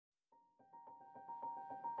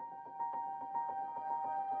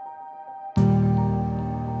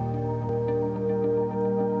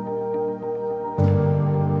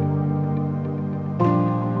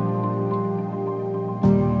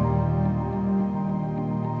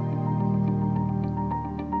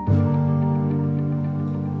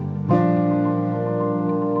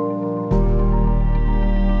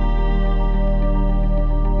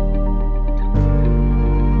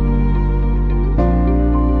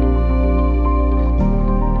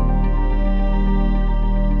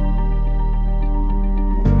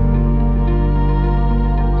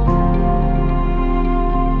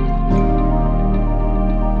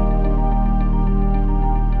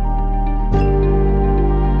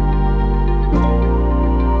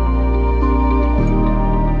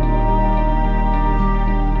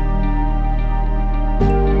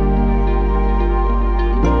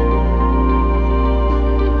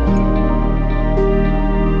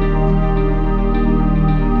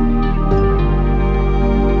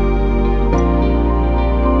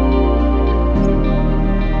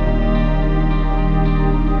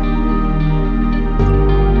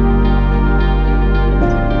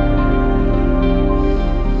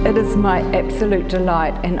It is my absolute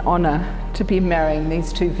delight and honour to be marrying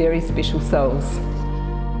these two very special souls.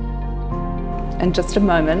 In just a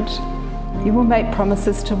moment, you will make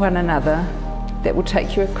promises to one another that will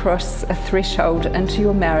take you across a threshold into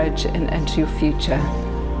your marriage and into your future.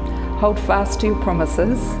 Hold fast to your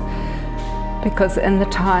promises, because in the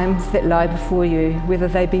times that lie before you, whether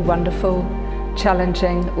they be wonderful,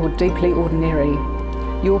 challenging or deeply ordinary,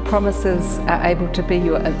 your promises are able to be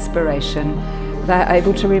your inspiration. They are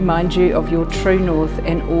able to remind you of your true north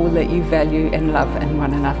and all that you value and love in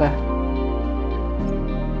one another.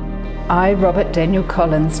 I, Robert Daniel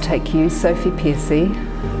Collins, take you, Sophie Piercy.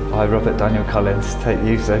 I, Robert Daniel Collins, take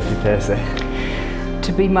you, Sophie Piercy.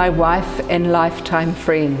 To be my wife and lifetime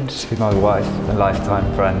friend. To be my wife and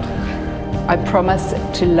lifetime friend. I promise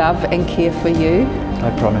to love and care for you.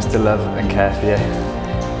 I promise to love and care for you.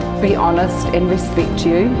 Be honest and respect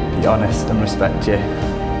you. Be honest and respect you.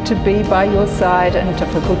 To be by your side in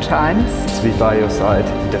difficult times. To be by your side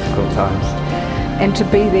in difficult times. And to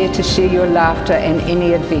be there to share your laughter in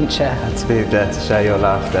any adventure. And to be there to share your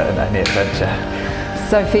laughter in any adventure.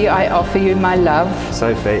 Sophie, I offer you my love.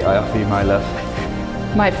 Sophie, I offer you my love.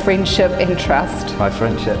 My friendship and trust. My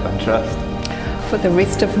friendship and trust. For the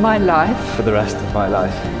rest of my life. For the rest of my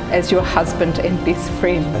life. As your husband and best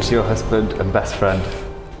friend. As your husband and best friend.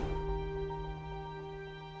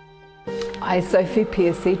 I, Sophie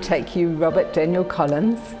Piercy, take you, Robert Daniel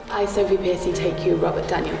Collins. I, Sophie Piercy, take you, Robert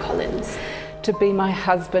Daniel Collins. To be my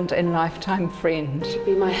husband and lifetime friend. To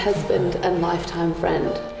be my husband and lifetime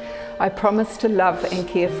friend. I promise to love and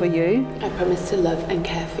care for you. I promise to love and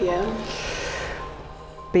care for you.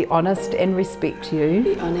 Be honest and respect you.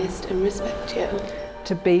 Be honest and respect you.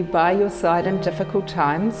 To be by your side in difficult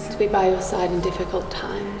times. To be by your side in difficult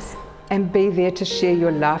times. And be there to share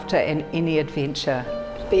your laughter in any adventure.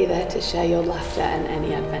 Be there to share your laughter in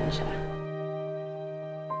any adventure.